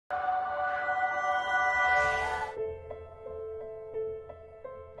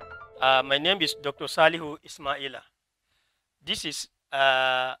My name is Dr. Salihu Ismaila. This is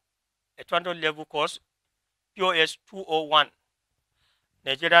a 200 level course, POS 201,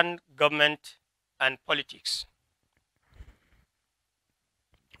 Nigerian Government and Politics.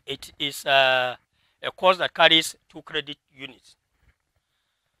 It is a course that carries 2 credit units.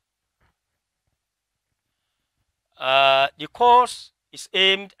 The course is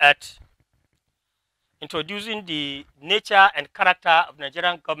aimed at introducing the nature and character of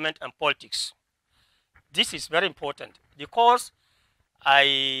Nigerian government and politics. This is very important. The course,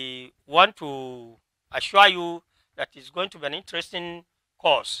 I want to assure you that it's going to be an interesting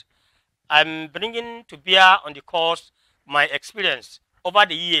course. I'm bringing to bear on the course my experience over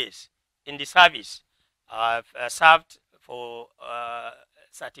the years in the service. I've served for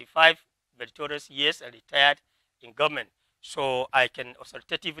 35 meritorious years and retired in government. So I can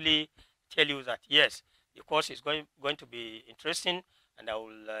authoritatively tell you that yes, the course is going to be interesting, and I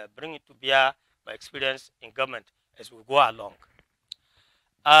will bring it to bear my experience in government as we go along.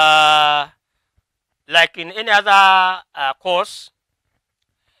 Like in any other course,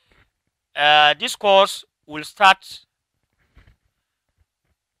 this course will start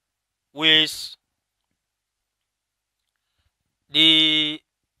with the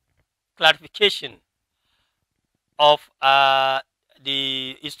clarification of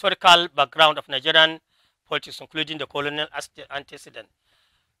the historical background of Nigerian politics, including the colonial antecedent.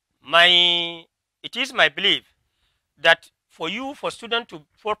 It is my belief that for students to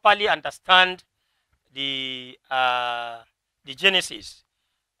properly understand the genesis,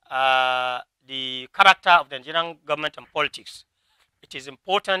 the character of the Nigerian government and politics, it is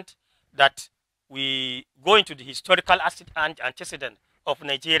important that we go into the historical antecedent of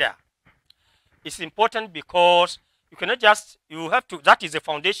Nigeria. It's important because you cannot just, that is the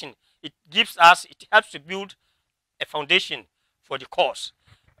foundation. It helps to build a foundation for the course.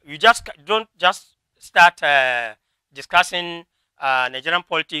 You don't just start discussing Nigerian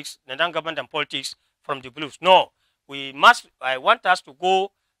politics, Nigerian government and politics from the blues. No, I want us to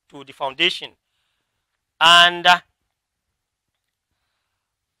go to the foundation. And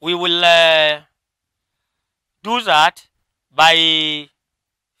we will do that by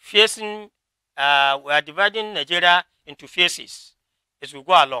facing, we are dividing Nigeria into phases as we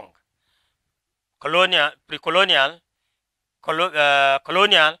go along. Colonial, pre-colonial,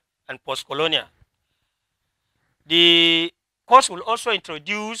 colonial, and post-colonial. The course will also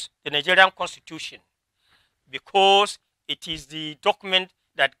introduce the Nigerian Constitution because it is the document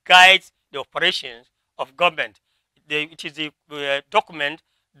that guides the operations of government. It is the document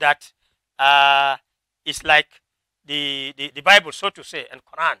that is like the Bible, so to say, and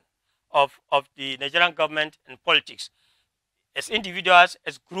Quran of the Nigerian government and politics. As individuals,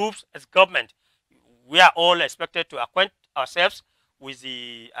 as groups, as government, we are all expected to acquaint ourselves with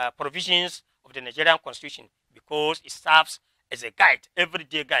the provisions of the Nigerian Constitution because it serves as a guide,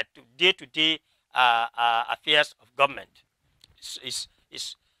 everyday guide to day-to-day affairs of government.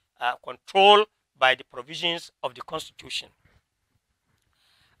 It's controlled by the provisions of the Constitution.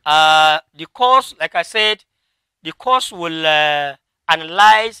 The course, like I said, the course will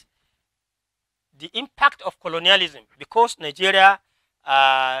analyze the impact of colonialism because Nigeria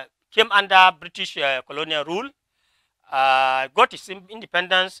came under British colonial rule, got its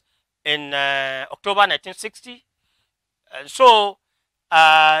independence in October 1960. So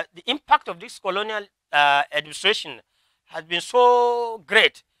the impact of this colonial administration has been so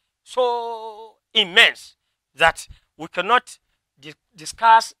great, so immense, that we cannot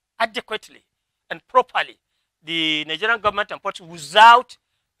discuss adequately and properly the Nigerian government and politics without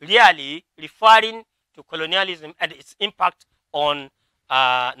really referring to colonialism and its impact on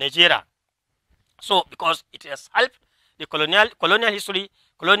Nigeria. So, because it has helped the colonial history,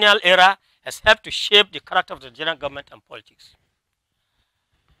 colonial era has helped to shape the character of the Nigerian government and politics.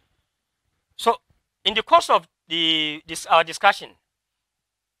 So, in the course of our discussion,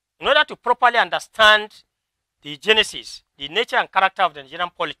 in order to properly understand the genesis, the nature and character of the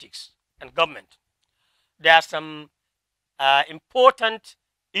Nigerian politics and government, there are some important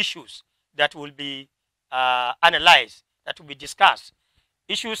issues that will be analyzed, that will be discussed.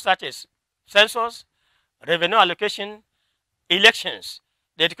 Issues such as census, revenue allocation, elections,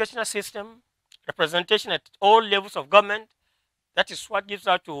 the educational system, representation at all levels of government. That is what gives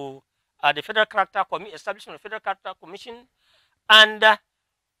out to the Federal Character establishment of Federal Character Commission, and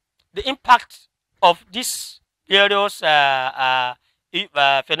the impact of these various phenomena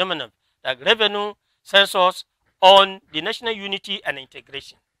like revenue, census, on the national unity and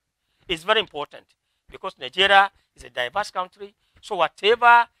integration. It's very important because Nigeria is a diverse country. So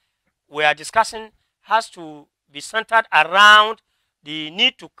whatever we are discussing has to be centered around the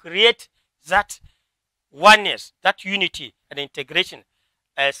need to create that oneness, that unity and integration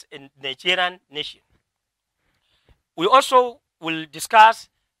as a Nigerian nation. We also will discuss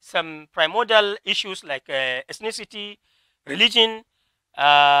some primordial issues like ethnicity, religion,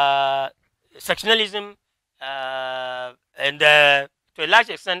 sectionalism, and to a large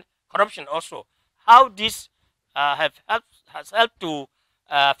extent corruption also. How this has helped to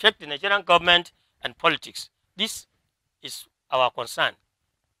affect the Nigerian government and politics. This is our concern.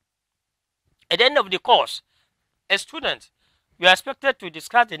 At the end of the course, as students, we are expected to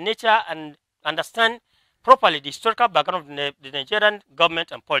discuss the nature and understand properly the historical background of the Nigerian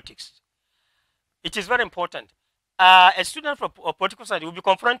government and politics. It is very important. A student from a political side will be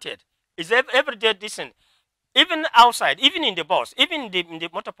confronted. It's every day, listen, even outside, even in the bus, even in the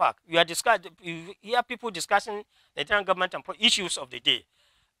motor park, you hear people discussing the Nigerian government and issues of the day.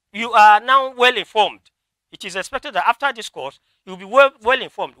 You are now well informed. It is expected that after this course, you will be well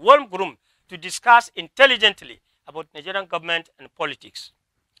informed, well groomed to discuss intelligently about Nigerian government and politics,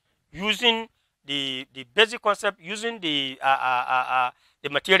 using the basic concept, using the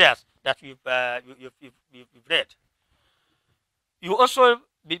materials that you've read. You also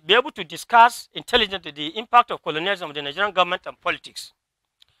be able to discuss intelligently the impact of colonialism on the Nigerian government and politics,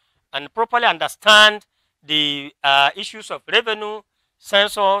 and properly understand the issues of revenue,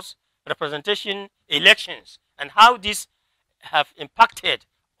 census, representation, elections, and how these have impacted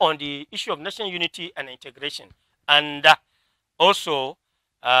on the issue of national unity and integration, and also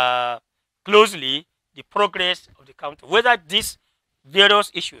closely the progress of the country, whether these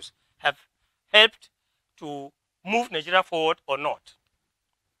various issues have helped to move Nigeria forward or not.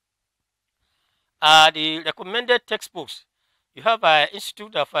 The recommended textbooks, you have an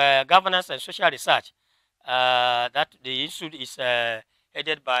Institute of Governance and Social Research. That the institute is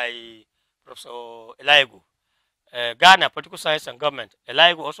headed by Professor Elaigu. Ghana, Political Science and Government.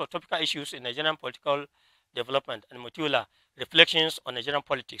 Elaigu also topical issues in Nigerian political development, and Mutula, Reflections on Nigerian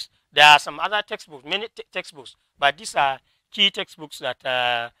Politics. There are some other textbooks, many textbooks, but these are key textbooks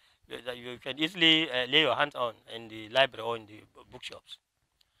that you can easily lay your hands on in the library or in the bookshops.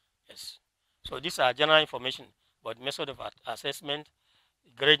 Yes. So these are general information about method of assessment,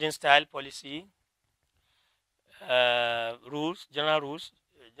 grading style, policy, rules, general rules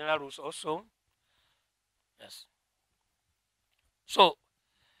also. Yes. So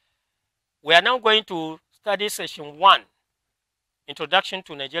we are now going to study session 1, Introduction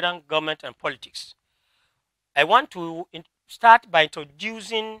to Nigerian Government and Politics. I want to start by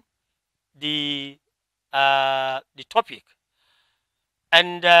introducing the topic,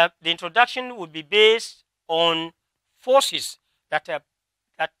 and the introduction will be based on forces that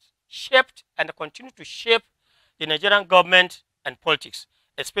shaped and continue to shape the Nigerian government and politics,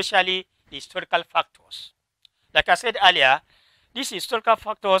 especially the historical factors. Like I said earlier, these historical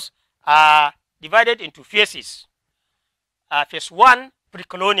factors are divided into phases. Phase 1,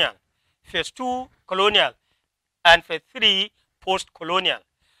 pre-colonial. Phase 2, colonial. And phase 3, post-colonial.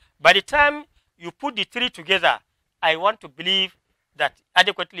 By the time you put the 3 together, I want to believe that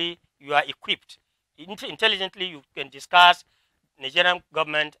adequately you are equipped. Intelligently, you can discuss Nigerian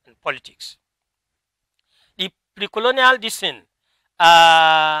government and politics. The pre-colonial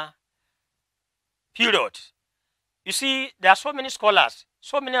period, you see, there are so many scholars,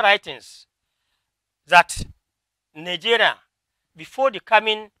 so many writings that Nigeria, before the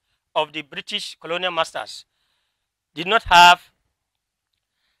coming of the British colonial masters, did not have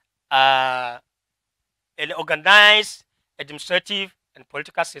an organized administrative and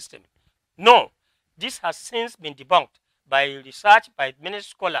political system. No, this has since been debunked by research by many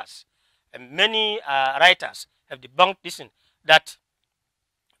scholars, and many writers have debunked this, that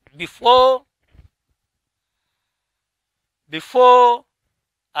before the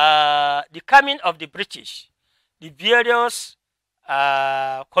coming of the British, the various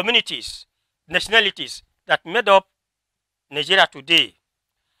communities, nationalities that made up Nigeria today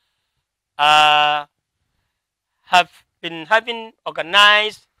have been having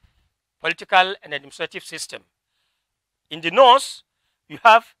organized political and administrative system. In the north, you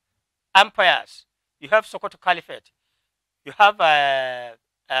have empires, you have Sokoto Caliphate, you have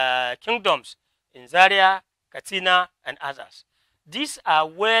kingdoms in Zaria, Katsina, and others. These are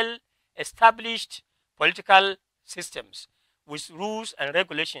well-established political systems with rules and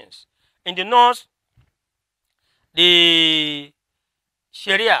regulations. In the north, the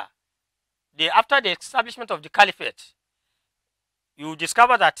Sharia, after the establishment of the Caliphate, you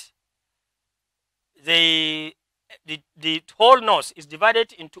discover that the whole north is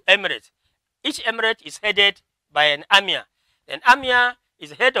divided into emirates. Each emirate is headed by an emir. An emir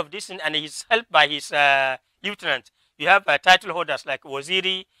is head of this, and he is helped by his lieutenant. You have title holders like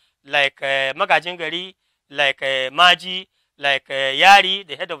Waziri, like Magajingari, like Maji, like Yari,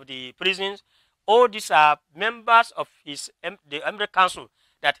 the head of the prisons. All these are members of the Emir Council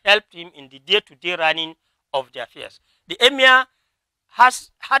that helped him in the day-to-day running of the affairs. The Emir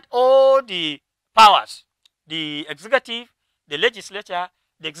has had all the powers, the executive, the legislature,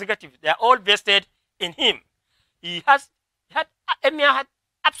 the executive, they are all vested in him. Emir had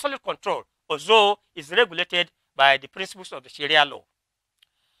absolute control, although it's regulated by the principles of the Sharia law.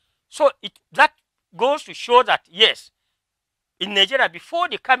 So that goes to show that, yes, in Nigeria, before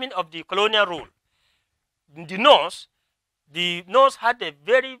the coming of the colonial rule, the North had a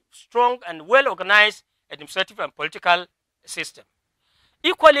very strong and well-organized administrative and political system.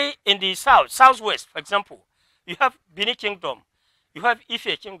 Equally, in the southwest, for example, you have Benin Kingdom, you have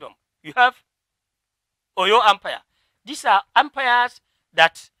Ife Kingdom, you have Oyo Empire. These are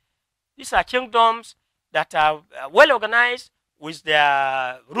kingdoms that are well organized with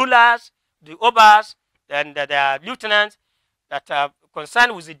their rulers, the obas, and their lieutenants that are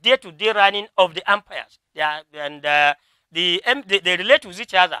concerned with the day-to-day running of the empires. They relate with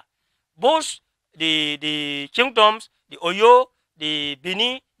each other. Both the kingdoms, the Oyo, the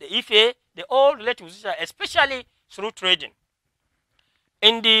Benin, the Ife, they all relate with each other, especially through trading.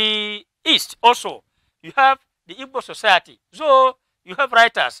 In the east also, you have the Igbo society. So you have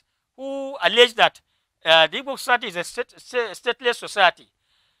writers who allege that the Igbo society is a stateless society.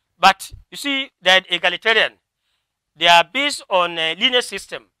 But you see, they're egalitarian. They are based on a linear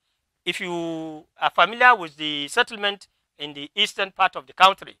system. If you are familiar with the settlement in the eastern part of the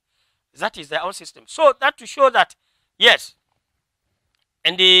country, that is their own system. So that to show that, yes,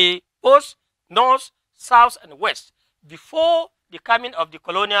 in the both north, south, and west, before the coming of the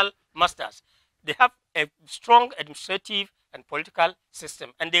colonial masters, they have a strong administrative and political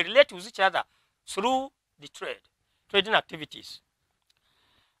system, and they relate with each other through the trading activities.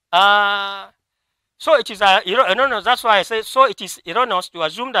 So it is erroneous. That's why I say so. It is erroneous to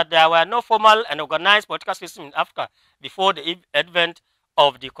assume that there were no formal and organized political system in Africa before the advent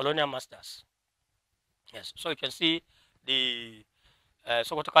of the colonial masters. Yes. So you can see the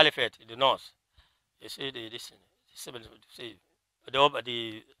Sokoto Caliphate in the north. You see the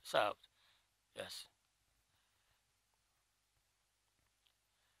south. Yes.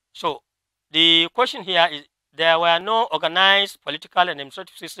 So the question here is, there were no organized political and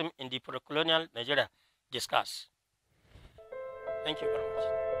administrative system in the pre-colonial Nigeria discussed. Thank you very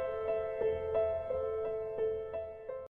much.